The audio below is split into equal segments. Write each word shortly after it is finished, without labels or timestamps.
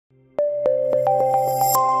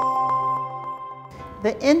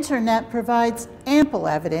The internet provides ample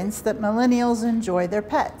evidence that millennials enjoy their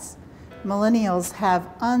pets. Millennials have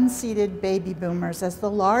unseated baby boomers as the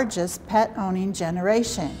largest pet-owning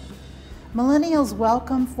generation. Millennials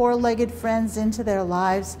welcome four-legged friends into their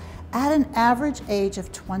lives at an average age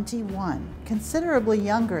of 21, considerably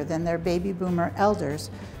younger than their baby boomer elders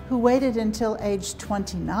who waited until age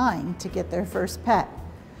 29 to get their first pet.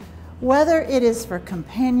 Whether it is for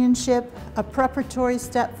companionship, a preparatory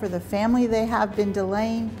step for the family they have been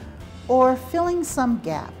delaying, or filling some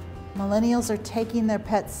gap, millennials are taking their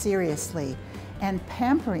pets seriously and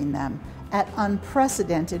pampering them at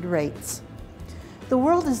unprecedented rates. The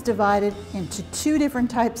world is divided into two different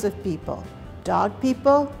types of people, dog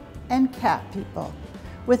people and cat people.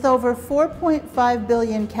 With over 4.5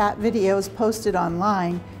 billion cat videos posted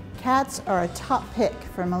online, cats are a top pick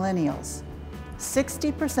for millennials.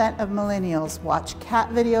 60% of millennials watch cat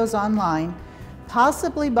videos online,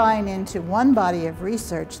 possibly buying into one body of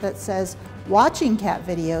research that says watching cat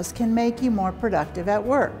videos can make you more productive at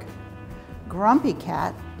work. Grumpy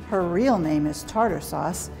Cat, her real name is Tardar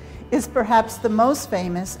Sauce, is perhaps the most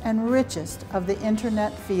famous and richest of the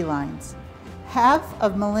internet felines. Half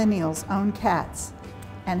of millennials own cats,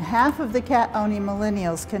 and half of the cat-owning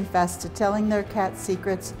millennials confess to telling their cat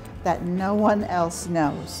secrets that no one else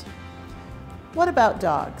knows. What about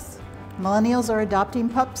dogs? Millennials are adopting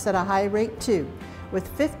pups at a high rate too, with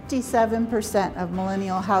 57% of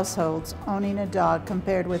millennial households owning a dog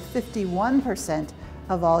compared with 51%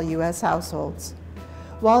 of all U.S. households.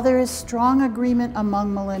 While there is strong agreement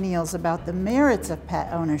among millennials about the merits of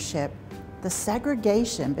pet ownership, the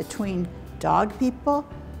segregation between dog people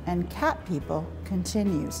and cat people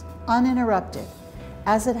continues uninterrupted,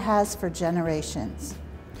 as it has for generations.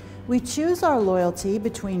 We choose our loyalty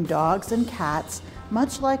between dogs and cats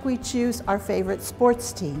much like we choose our favorite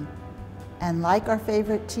sports team. And like our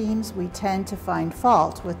favorite teams, we tend to find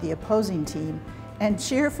fault with the opposing team and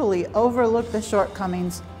cheerfully overlook the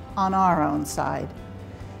shortcomings on our own side.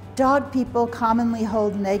 Dog people commonly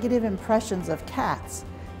hold negative impressions of cats,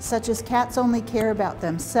 such as cats only care about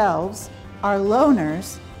themselves, are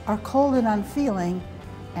loners, are cold and unfeeling,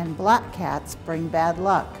 and black cats bring bad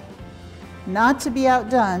luck. Not to be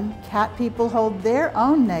outdone, cat people hold their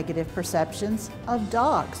own negative perceptions of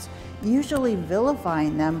dogs, usually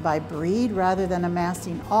vilifying them by breed rather than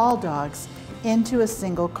amassing all dogs into a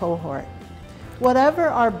single cohort. Whatever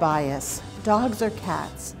our bias, dogs or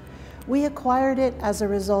cats, we acquired it as a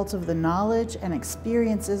result of the knowledge and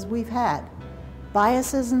experiences we've had.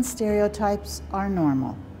 Biases and stereotypes are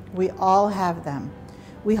normal. We all have them.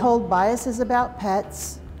 We hold biases about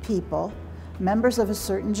pets, people, members of a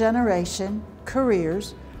certain generation,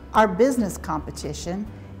 careers, our business competition,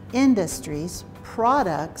 industries,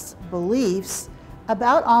 products, beliefs,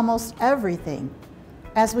 about almost everything.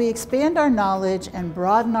 As we expand our knowledge and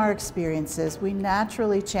broaden our experiences, we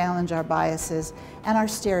naturally challenge our biases and our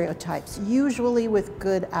stereotypes, usually with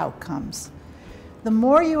good outcomes. The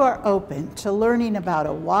more you are open to learning about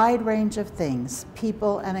a wide range of things,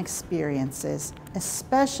 people, and experiences,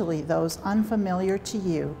 especially those unfamiliar to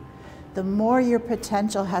you, the more your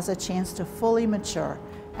potential has a chance to fully mature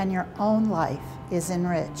and your own life is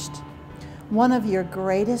enriched. One of your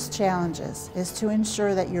greatest challenges is to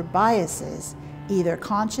ensure that your biases, either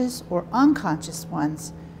conscious or unconscious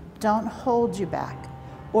ones, don't hold you back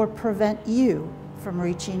or prevent you from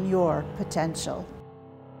reaching your potential.